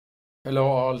Hello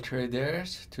all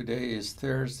traders. Today is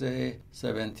Thursday,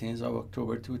 17th of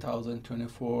October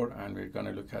 2024, and we're going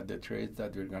to look at the trades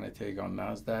that we're going to take on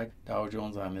Nasdaq, Dow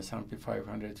Jones and S&P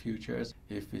 500 futures.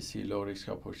 If we see low risk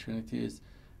opportunities,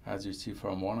 as you see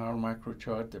from 1 hour macro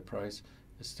chart, the price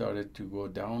started to go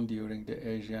down during the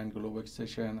Asian global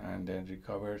session and then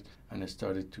recovered and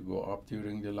started to go up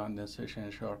during the London session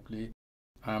sharply.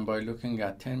 And by looking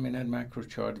at 10-minute macro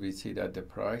chart, we see that the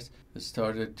price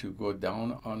started to go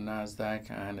down on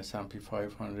Nasdaq and S&P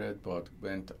 500, but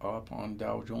went up on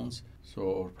Dow Jones.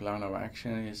 So our plan of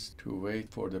action is to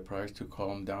wait for the price to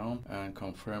calm down and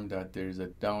confirm that there is a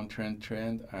downtrend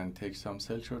trend and take some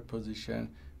sell short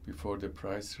position before the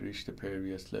price reach the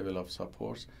previous level of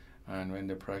supports. And when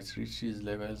the price reaches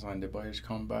levels and the buyers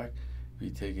come back, we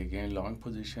take again long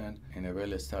position in a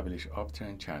well-established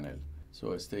uptrend channel.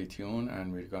 So stay tuned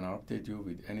and we're going to update you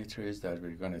with any trades that we're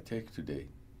going to take today.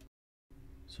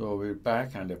 So we're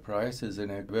back and the price is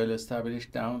in a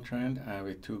well-established downtrend, and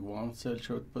we took one sell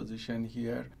short position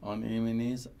here on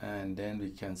E-minis, and then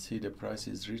we can see the price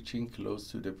is reaching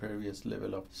close to the previous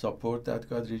level of support that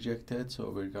got rejected.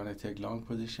 So we're going to take long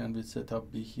position with setup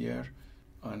B here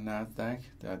on Nasdaq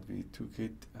that we took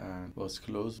it and was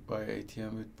closed by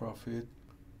ATM with profit.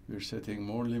 We're setting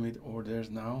more limit orders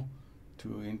now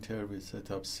to enter with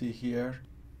setup C here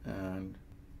and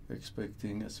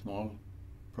expecting a small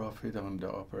profit on the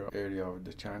upper area of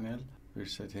the channel. We're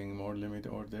setting more limit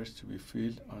orders to be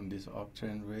filled on this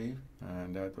uptrend wave,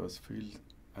 and that was filled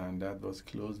and that was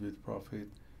closed with profit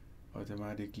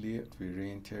automatically. We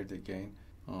re-entered again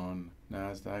on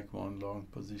Nasdaq one long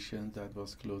position that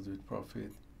was closed with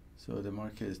profit. So the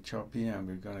market is choppy and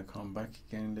we're going to come back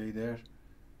again later.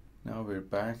 Now we're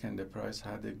back and the price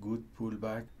had a good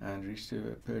pullback and reached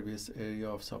the previous area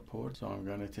of support. So I'm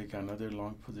going to take another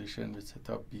long position with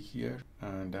setup B here,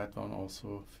 and that one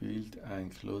also filled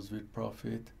and closed with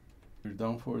profit. We're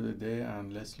done for the day,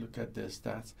 and let's look at the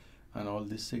stats and all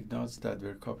these signals that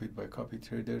were copied by copy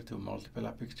trader to multiple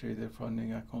Apex Trader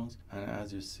funding accounts. And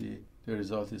as you see, the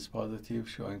result is positive,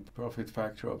 showing profit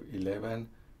factor of 11,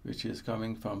 which is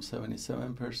coming from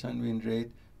 77% win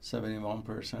rate,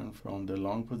 71% from the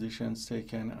long positions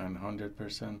taken, and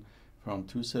 100% from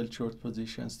two sell short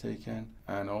positions taken,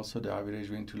 and also the average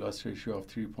win to loss ratio of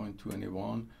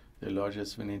 3.21. The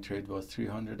largest winning trade was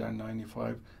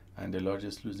 $395 and the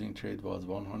largest losing trade was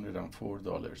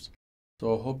 $104.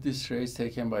 So I hope this trade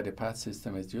taken by the PAAT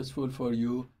system is useful for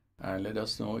you, and let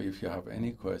us know if you have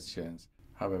any questions.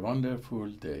 Have a wonderful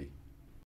day.